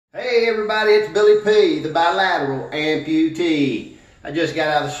Hey everybody, it's Billy P, the bilateral amputee. I just got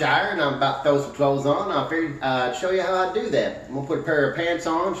out of the shower and I'm about to throw some clothes on. I figured I'd show you how I do that. I'm going to put a pair of pants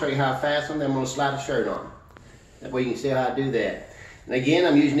on, show you how I fasten them, then I'm going to slide a shirt on. That way you can see how I do that. And again,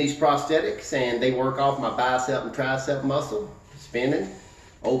 I'm using these prosthetics and they work off my bicep and tricep muscle, spinning,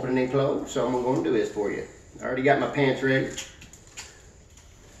 opening and closed. So I'm going to do this for you. I already got my pants ready.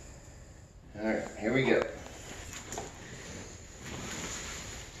 Alright, here we go.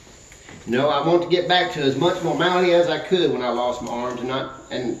 No, I want to get back to as much normality as I could when I lost my arms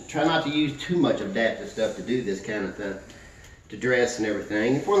and try not to use too much adaptive stuff to do this kind of thing, to dress and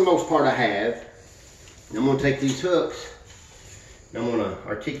everything. And for the most part I have. And I'm going to take these hooks and I'm going to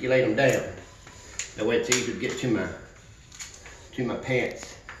articulate them down. That way it's easier to get to my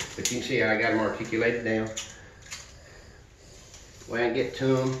pants. But you can see how I got them articulated down. The way I get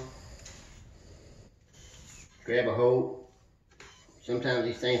to them, grab a hold. Sometimes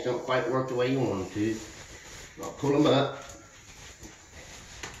these things don't quite work the way you want them to. I'll pull them up.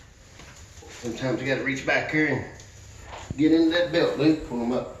 Sometimes you got to reach back here and get into that belt loop, pull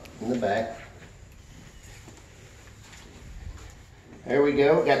them up in the back. There we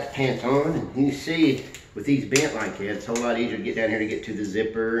go, got the pants on. And you can see with these bent like that, it's a whole lot easier to get down here to get to the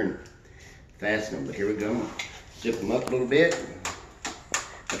zipper and fasten them. But here we go, zip them up a little bit.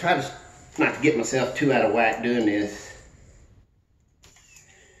 I try not to get myself too out of whack doing this.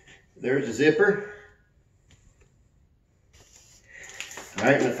 There's the zipper. All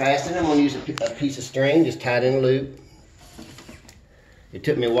right, and to fasten, I'm going to use a piece of string, just tied in a loop. It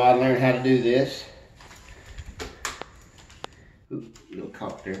took me a while to learn how to do this. Ooh, a little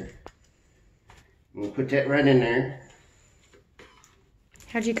caught there. I'm going to put that right in there.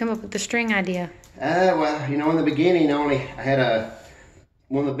 How'd you come up with the string idea? Well, you know, in the beginning, I had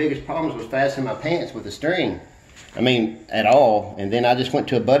one of the biggest problems was fastening my pants with a string. I mean, at all. And then I just went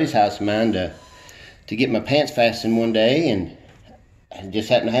to a buddy's house of mine to get my pants fastened one day, and I just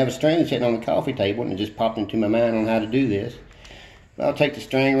happened to have a string sitting on the coffee table, and it just popped into my mind on how to do this. But I'll take the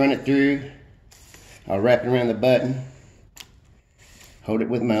string, run it through, I'll wrap it around the button, hold it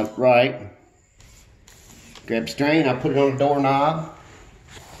with my right, grab the string, I'll put it on the doorknob,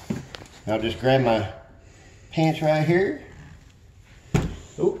 I'll just grab my pants right here.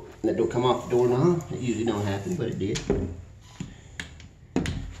 Oh. That don't come off the doorknob. It usually don't happen, but it did. Let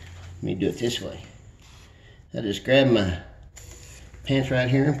me do it this way. I just grab my pants right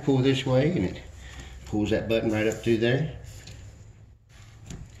here and pull this way, and it pulls that button right up through there.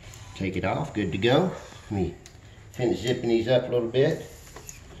 Take it off, good to go. Let me finish zipping these up a little bit.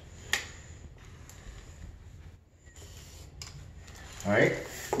 All right,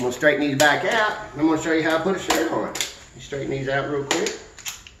 I'm gonna straighten these back out. I'm gonna show you how I put a shirt on. Straighten these out real quick.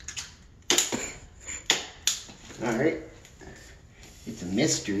 All right, it's a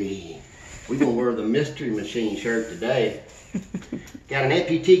mystery. We're gonna wear the Mystery Machine shirt today. Got an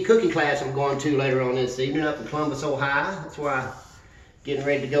amputee cooking class I'm going to later on this evening up in Columbus, Ohio. That's why I'm getting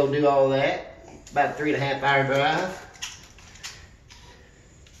ready to go do all that. About a 3.5 hour drive.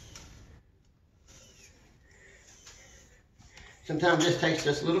 Sometimes this takes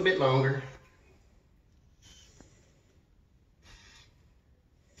just a little bit longer.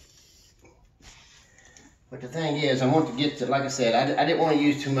 But the thing is, I want to get to, like I said, I didn't want to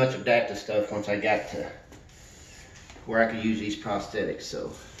use too much adaptive stuff once I got to where I could use these prosthetics.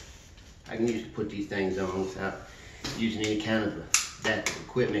 So I can usually put these things on without using any kind of adaptive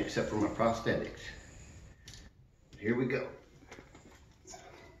equipment except for my prosthetics. Here we go.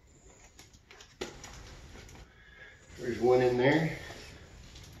 There's one in there.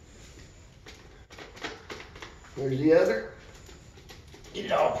 There's the other. Get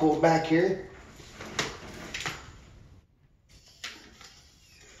it all pulled back here.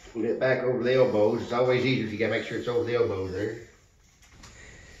 Pull it back over the elbows. It's always easier if you gotta make sure it's over the elbows there.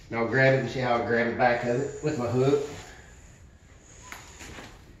 And I'll grab it and see how I grab the back of it with my hook.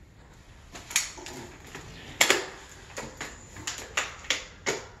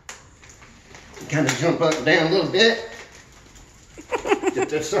 Kind of jump up and down a little bit. Get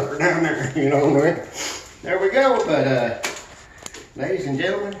that sucker down there, you know what I mean? There we go. But ladies and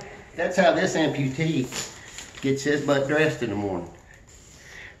gentlemen, that's how this amputee gets his butt dressed in the morning.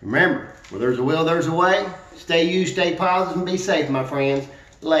 Remember, where there's a will, there's a way. Stay you, stay positive, and be safe, my friends.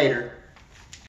 Later.